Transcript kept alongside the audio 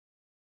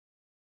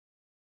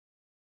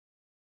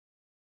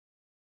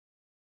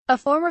A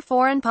former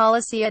foreign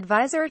policy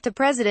advisor to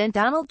President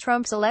Donald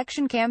Trump's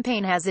election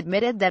campaign has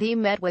admitted that he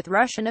met with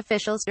Russian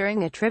officials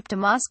during a trip to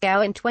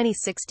Moscow in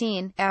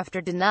 2016,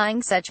 after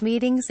denying such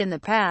meetings in the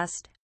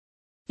past.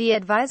 The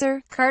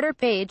advisor, Carter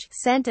Page,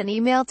 sent an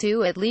email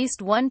to at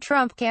least one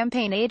Trump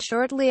campaign aide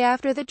shortly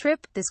after the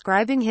trip,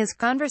 describing his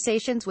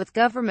conversations with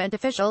government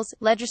officials,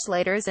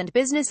 legislators and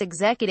business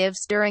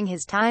executives during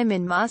his time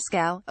in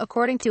Moscow,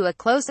 according to a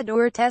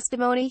closed-door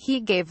testimony he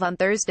gave on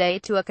Thursday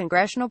to a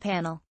congressional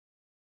panel.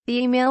 The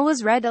email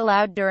was read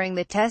aloud during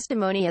the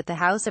testimony at the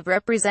House of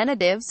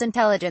Representatives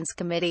Intelligence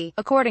Committee,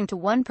 according to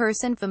one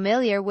person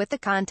familiar with the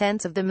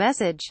contents of the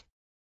message.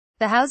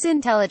 The House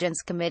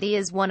Intelligence Committee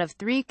is one of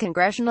 3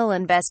 congressional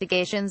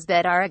investigations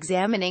that are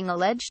examining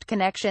alleged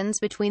connections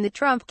between the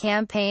Trump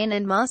campaign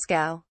and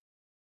Moscow.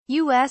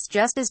 U.S.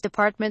 Justice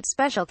Department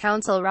Special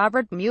Counsel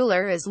Robert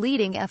Mueller is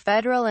leading a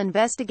federal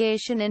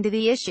investigation into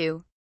the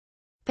issue.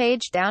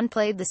 Page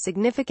downplayed the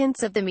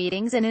significance of the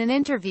meetings in an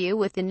interview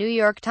with the New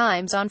York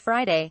Times on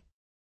Friday.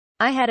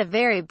 "I had a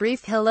very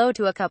brief hello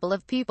to a couple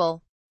of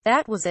people.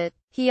 That was it."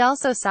 He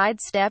also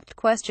sidestepped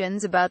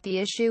questions about the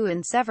issue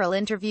in several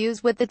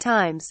interviews with the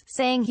Times,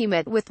 saying he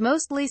met with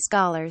mostly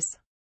scholars.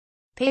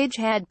 Page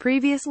had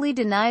previously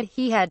denied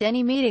he had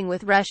any meeting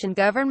with Russian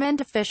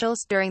government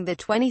officials during the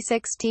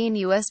 2016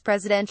 U.S.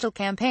 presidential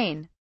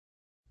campaign.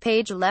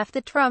 Page left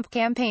the Trump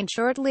campaign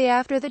shortly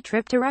after the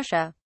trip to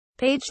Russia.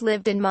 Page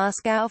lived in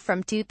Moscow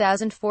from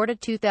 2004 to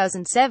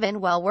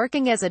 2007 while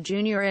working as a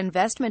junior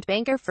investment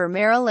banker for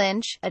Merrill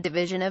Lynch, a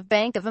division of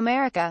Bank of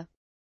America.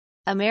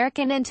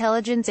 American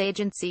intelligence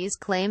agencies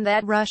claim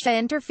that Russia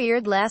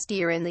interfered last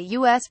year in the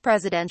U.S.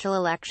 presidential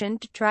election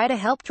to try to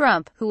help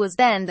Trump, who was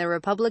then the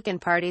Republican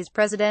Party's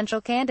presidential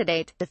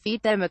candidate,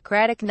 defeat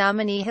Democratic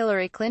nominee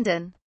Hillary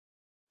Clinton.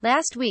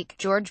 Last week,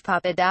 George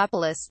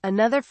Papadopoulos,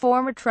 another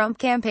former Trump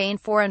campaign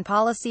foreign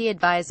policy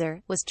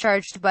advisor, was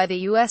charged by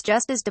the U.S.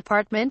 Justice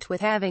Department with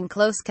having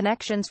close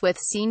connections with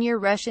senior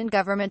Russian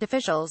government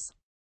officials.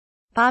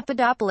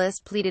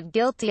 Papadopoulos pleaded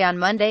guilty on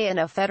Monday in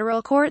a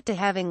federal court to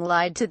having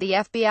lied to the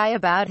FBI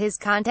about his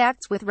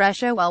contacts with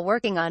Russia while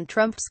working on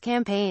Trump's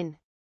campaign.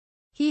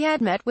 He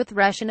had met with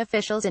Russian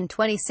officials in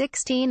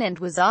 2016 and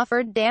was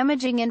offered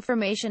damaging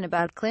information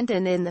about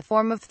Clinton in the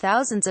form of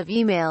thousands of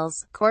emails,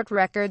 court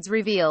records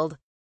revealed.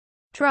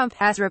 Trump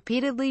has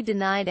repeatedly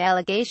denied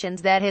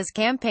allegations that his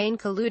campaign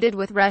colluded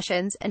with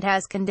Russians, and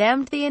has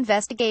condemned the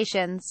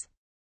investigations.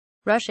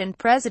 Russian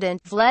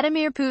President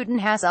Vladimir Putin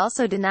has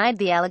also denied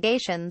the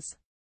allegations.